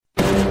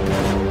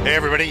Hey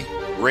everybody,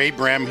 Ray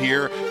Brem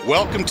here.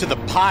 Welcome to the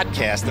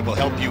podcast that will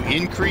help you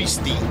increase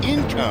the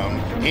income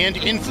and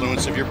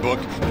influence of your book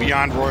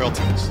beyond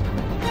royalties.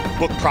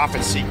 Book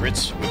Profit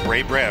Secrets with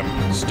Ray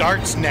Brem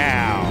starts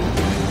now.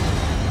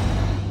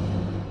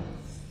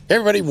 Hey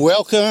everybody,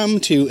 welcome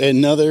to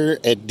another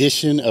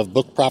edition of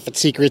Book Profit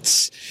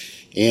Secrets.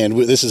 And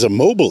this is a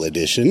mobile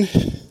edition.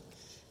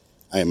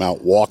 I am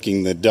out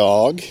walking the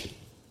dog.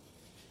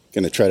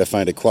 Going to try to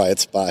find a quiet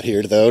spot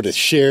here though to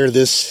share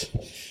this.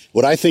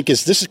 What I think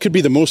is this could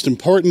be the most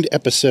important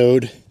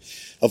episode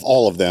of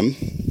all of them.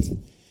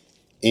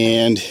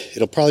 And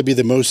it'll probably be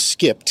the most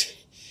skipped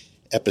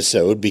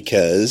episode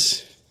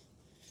because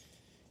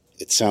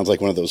it sounds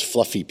like one of those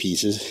fluffy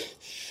pieces.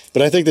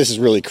 But I think this is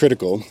really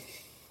critical.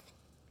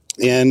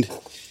 And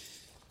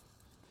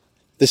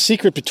the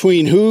secret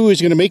between who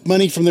is going to make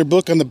money from their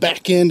book on the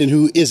back end and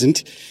who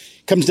isn't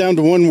comes down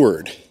to one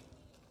word.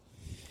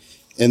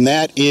 And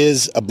that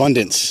is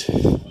abundance.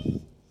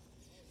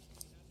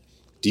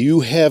 Do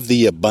you have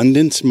the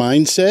abundance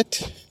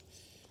mindset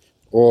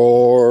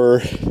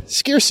or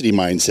scarcity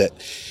mindset?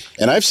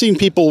 And I've seen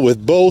people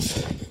with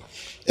both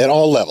at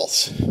all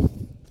levels.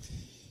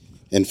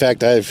 In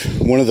fact,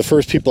 one of the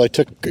first people I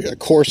took a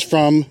course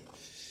from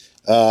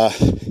to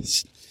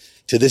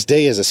this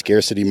day has a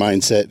scarcity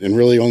mindset and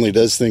really only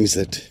does things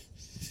that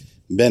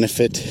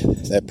benefit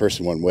that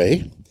person one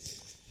way.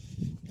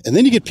 And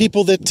then you get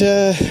people that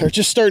are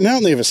just starting out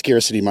and they have a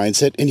scarcity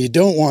mindset, and you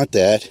don't want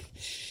that.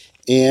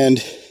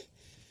 And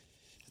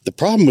the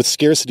problem with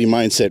scarcity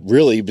mindset,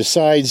 really,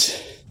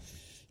 besides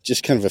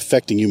just kind of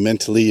affecting you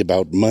mentally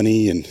about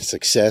money and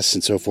success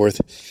and so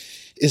forth,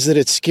 is that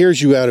it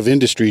scares you out of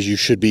industries you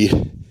should be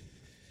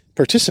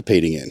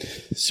participating in.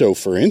 So,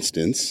 for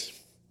instance,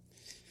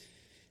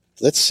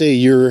 let's say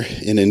you're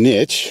in a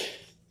niche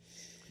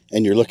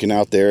and you're looking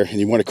out there and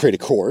you want to create a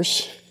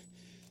course.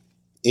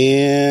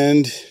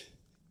 And,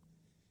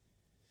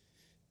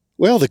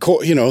 well,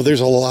 there's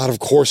a lot of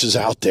courses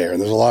out there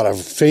and there's a lot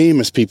of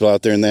famous people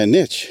out there in that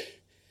niche.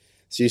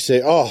 So you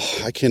say, oh,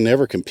 I can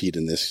never compete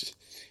in this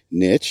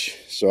niche,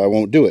 so I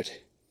won't do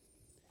it.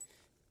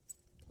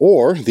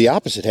 Or the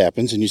opposite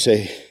happens and you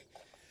say,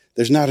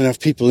 there's not enough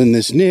people in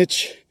this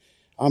niche,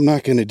 I'm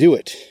not going to do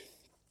it.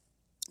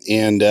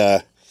 And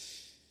the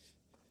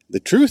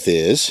truth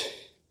is,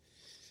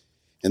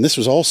 and this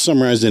was all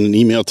summarized in an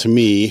email to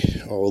me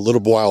a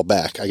little while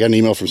back. I got an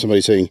email from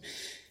somebody saying,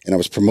 and I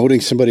was promoting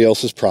somebody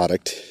else's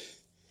product.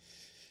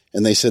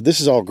 And they said, this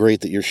is all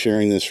great that you're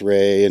sharing this,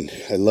 Ray, and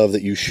I love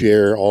that you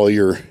share all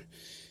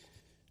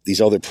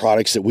these other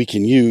products that we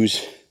can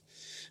use.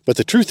 But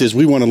the truth is,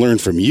 we want to learn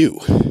from you.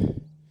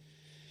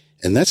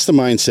 And that's the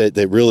mindset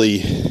that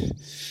really,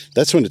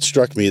 that's when it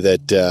struck me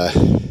that,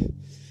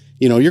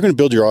 you're going to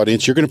build your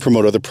audience, you're going to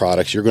promote other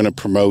products, you're going to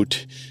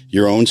promote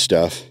your own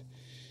stuff,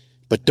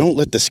 but don't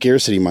let the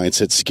scarcity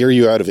mindset scare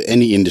you out of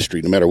any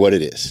industry, no matter what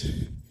it is.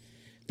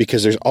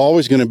 Because there's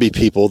always going to be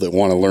people that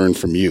want to learn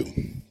from you.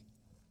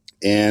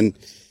 And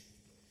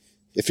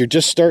if you're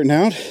just starting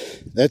out,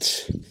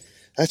 that's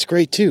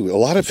great too. A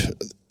lot of,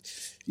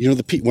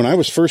 when I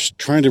was first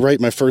trying to write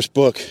my first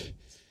book,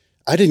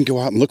 I didn't go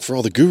out and look for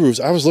all the gurus.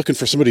 I was looking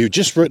for somebody who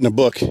just written a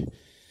book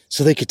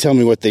so they could tell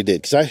me what they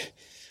did. Because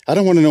I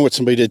don't want to know what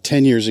somebody did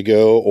 10 years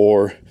ago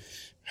or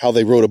how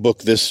they wrote a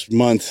book this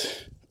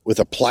month with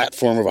a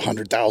platform of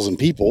 100,000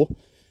 people.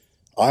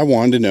 I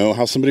wanted to know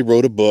how somebody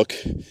wrote a book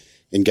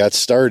and got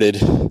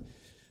started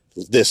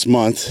this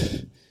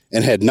month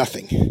and had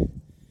nothing,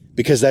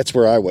 because that's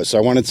where I was. So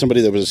I wanted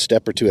somebody that was a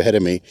step or two ahead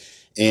of me.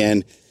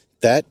 And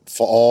that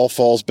all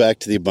falls back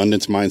to the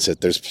abundance mindset.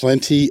 There's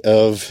plenty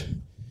of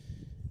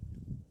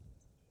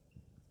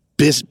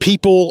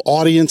people,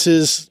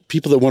 audiences,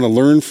 people that want to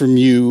learn from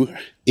you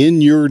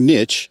in your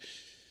niche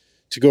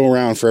to go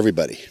around for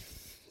everybody.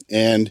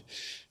 And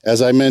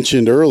as I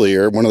mentioned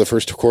earlier, one of the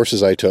first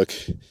courses I took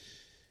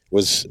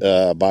was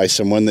by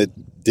someone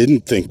that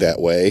didn't think that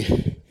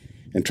way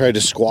and tried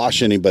to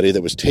squash anybody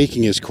that was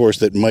taking his course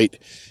that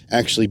might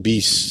actually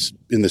be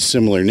in the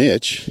similar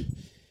niche.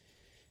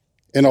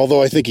 And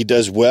although I think he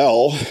does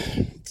well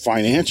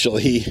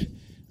financially,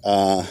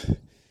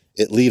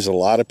 it leaves a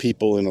lot of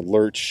people in a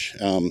lurch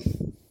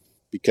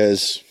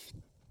because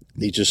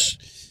he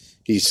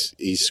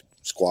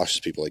squashes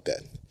people like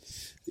that.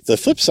 The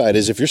flip side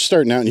is if you're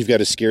starting out and you've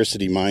got a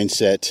scarcity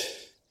mindset,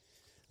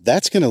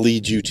 that's going to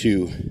lead you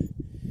to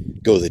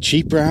go the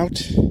cheap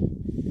route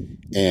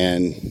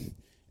and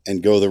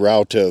go the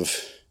route of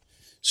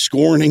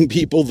scorning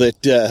people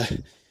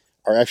that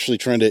are actually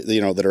trying to,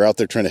 that are out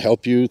there trying to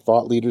help you,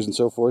 thought leaders and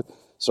so forth.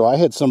 So I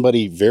had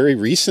somebody very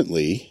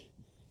recently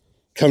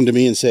come to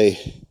me and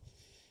say,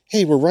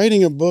 hey, we're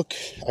writing a book.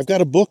 I've got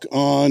a book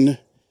on,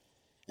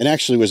 and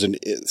actually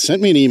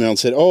sent me an email and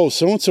said, oh,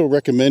 so-and-so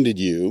recommended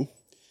you.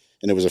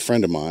 And it was a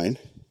friend of mine.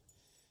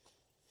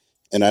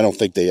 And I don't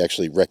think they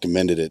actually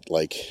recommended it.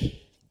 Like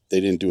they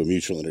didn't do a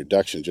mutual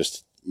introduction.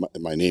 Just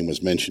my name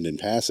was mentioned in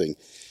passing.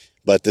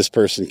 But this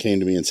person came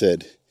to me and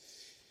said,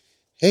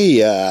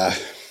 hey,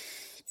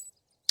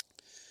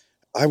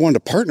 I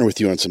wanted to partner with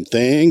you on some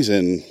things,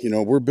 and,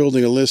 we're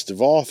building a list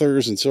of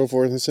authors and so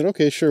forth. I said,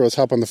 okay, sure, let's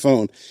hop on the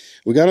phone.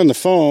 We got on the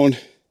phone.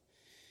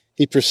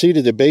 He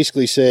proceeded to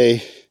basically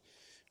say,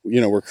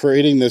 we're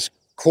creating this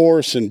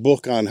course and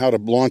book on how to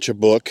launch a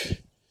book,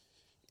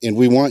 and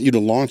we want you to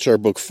launch our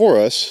book for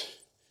us,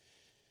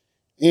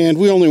 and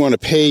we only want to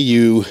pay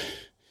you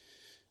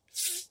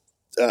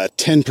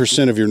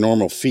 10% of your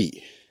normal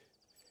fee.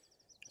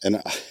 And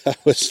I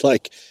was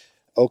like,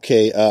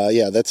 okay,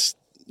 yeah, that's,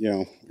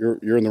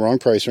 you're in the wrong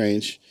price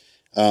range.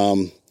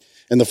 And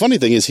the funny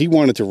thing is, he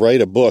wanted to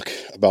write a book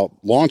about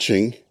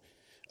launching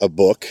a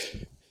book.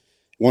 He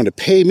wanted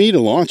to pay me to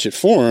launch it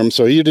for him,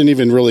 so he didn't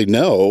even really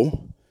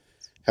know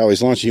how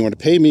he's launching. He wanted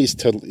to pay me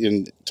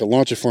to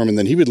launch it for him, and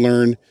then he would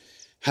learn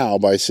how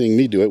by seeing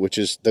me do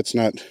it, that's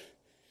not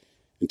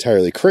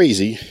entirely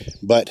crazy.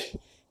 But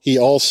he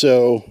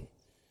also,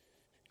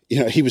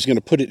 he was going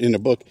to put it in a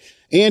book,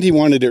 and he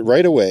wanted it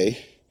right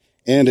away,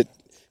 and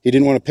he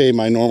didn't want to pay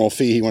my normal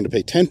fee. He wanted to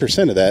pay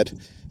 10% of that,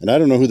 and I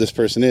don't know who this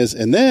person is.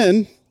 And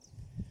then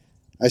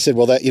I said,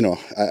 well, that,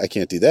 I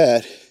can't do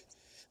that.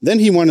 Then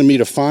he wanted me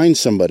to find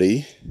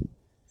somebody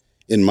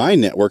in my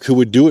network who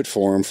would do it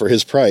for him for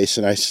his price.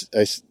 And I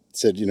said,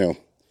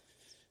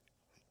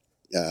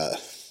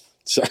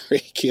 sorry,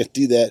 can't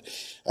do that.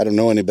 I don't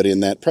know anybody in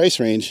that price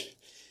range.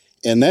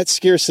 And that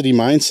scarcity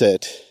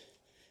mindset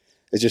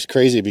is just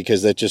crazy,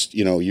 because that just,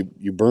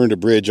 you burned a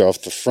bridge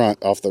off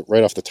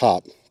the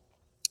top.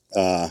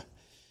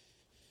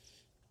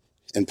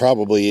 And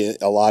probably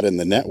a lot in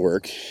the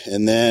network.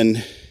 And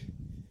then,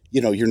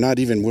 you're not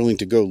even willing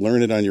to go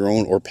learn it on your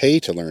own or pay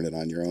to learn it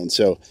on your own.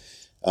 So,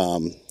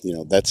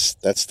 that's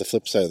the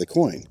flip side of the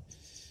coin.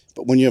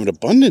 But when you have an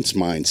abundance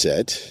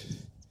mindset,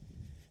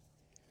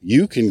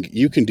 you can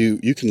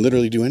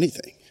literally do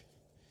anything.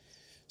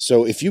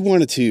 So if you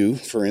wanted to,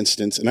 for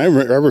instance, and I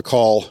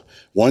recall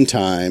one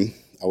time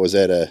I was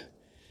at a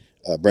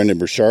Brendon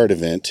Burchard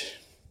event.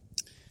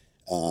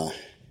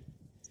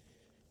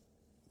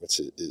 What's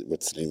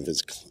the name of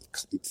his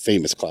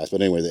famous class?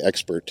 But anyway, the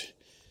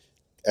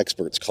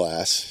experts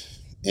class.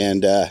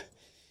 And I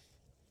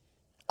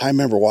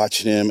remember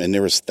watching him, and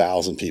there was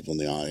 1,000 people in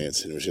the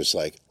audience, and it was just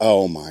like,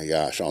 oh my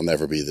gosh, I'll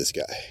never be this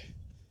guy.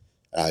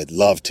 I'd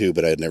love to,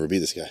 but I'd never be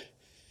this guy.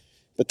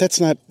 But that's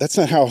not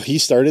how he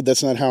started.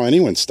 That's not how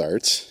anyone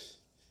starts.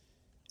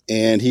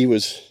 And he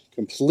was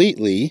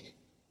completely,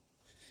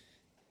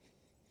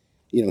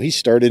 he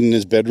started in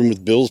his bedroom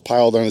with bills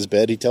piled on his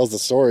bed. He tells the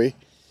story.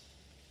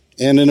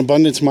 And an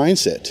abundance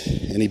mindset.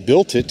 And he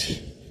built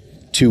it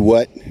to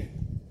what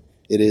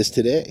it is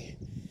today.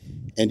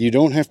 And you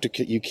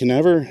can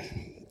never,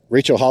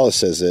 Rachel Hollis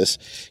says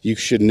this, you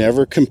should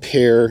never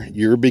compare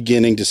your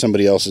beginning to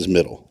somebody else's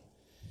middle.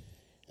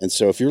 And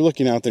so if you're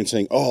looking out there and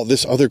saying, oh,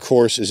 this other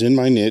course is in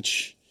my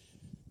niche,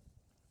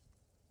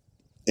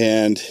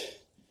 and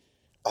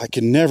I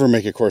can never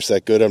make a course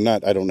that good. I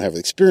don't have the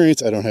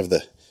experience. I don't have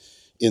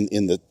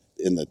in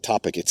the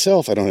topic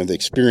itself. I don't have the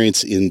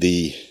experience in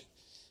the,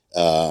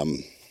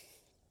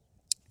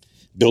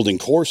 building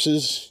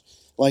courses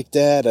like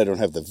that. I don't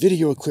have the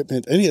video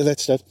equipment, any of that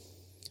stuff.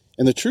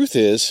 And the truth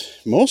is,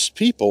 most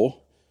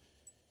people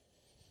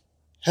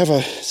have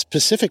a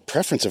specific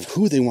preference of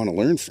who they want to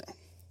learn from.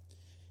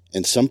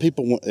 And some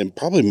people, and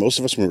probably most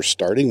of us when we're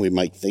starting, we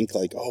might think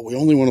like, oh, we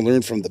only want to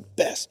learn from the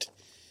best.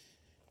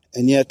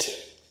 And yet,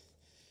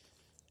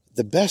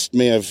 the best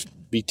may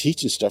be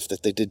teaching stuff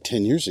that they did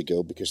 10 years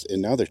ago,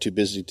 and now they're too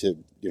busy to,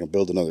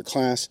 build another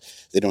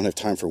class. They don't have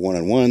time for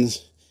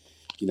one-on-ones.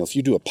 If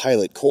you do a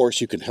pilot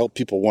course, you can help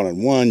people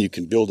one-on-one. You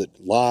can build it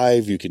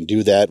live. You can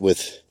do that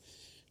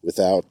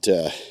without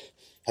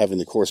having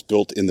the course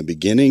built in the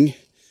beginning.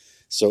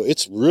 So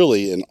it's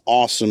really an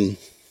awesome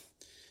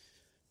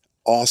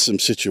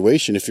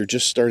situation. If you're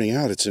just starting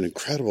out, it's an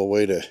incredible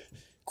way to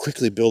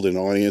quickly build an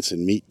audience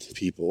and meet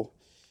people.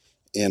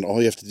 And all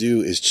you have to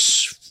do is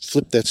just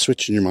flip that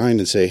switch in your mind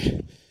and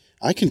say,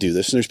 I can do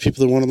this, and there's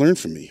people that want to learn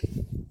from me.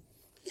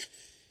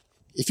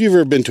 If you've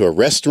ever been to a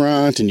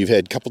restaurant and you've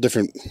had a couple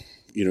different,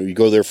 you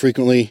go there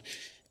frequently,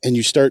 and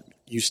you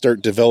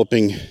start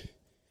developing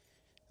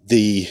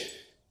the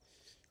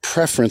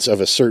preference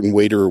of a certain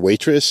waiter or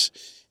waitress.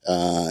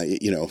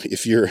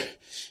 If you're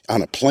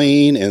on a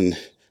plane and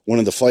one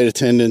of the flight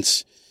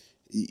attendants,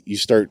 you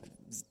start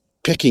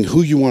picking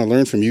who you want to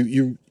learn from.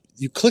 You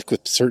click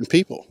with certain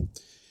people.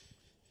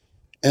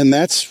 And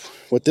that's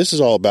what this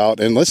is all about.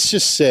 And let's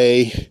just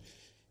say,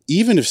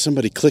 even if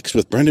somebody clicks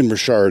with Brendon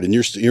Burchard and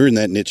you're in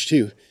that niche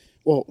too,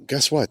 well,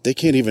 guess what? They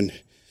can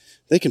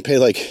pay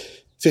like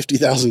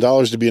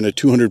 $50,000 to be in a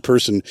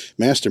 200-person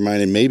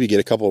mastermind and maybe get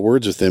a couple of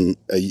words with them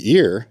a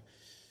year.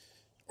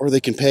 Or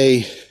they can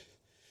pay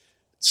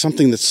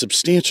something that's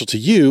substantial to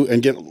you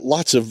and get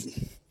lots of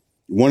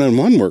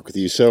one-on-one work with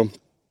you. So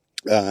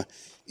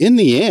in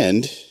the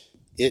end,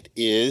 it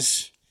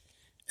is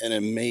an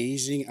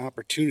amazing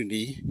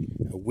opportunity,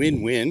 a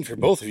win-win for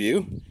both of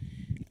you.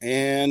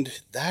 And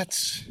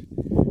that's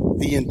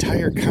the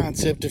entire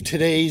concept of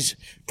today's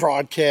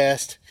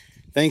broadcast.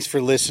 Thanks for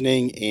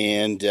listening,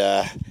 and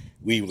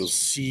we will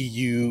see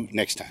you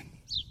next time.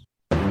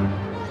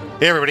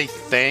 Hey everybody,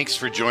 thanks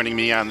for joining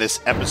me on this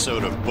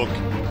episode of Book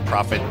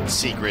Profit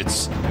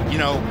Secrets. You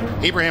know,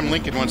 Abraham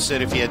Lincoln once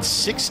said if he had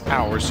 6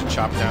 hours to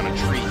chop down a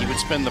tree, he would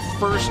spend the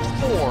first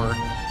 4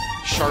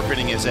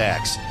 sharpening his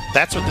axe.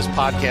 That's what this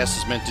podcast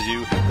is meant to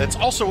do. That's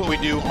also what we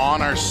do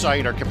on our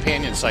site, our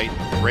companion site,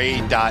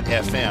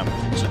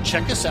 ray.fm. So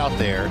check us out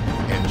there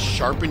and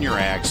sharpen your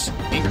axe,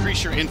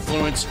 increase your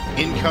influence,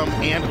 income,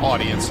 and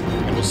audience,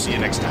 and we'll see you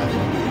next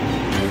time.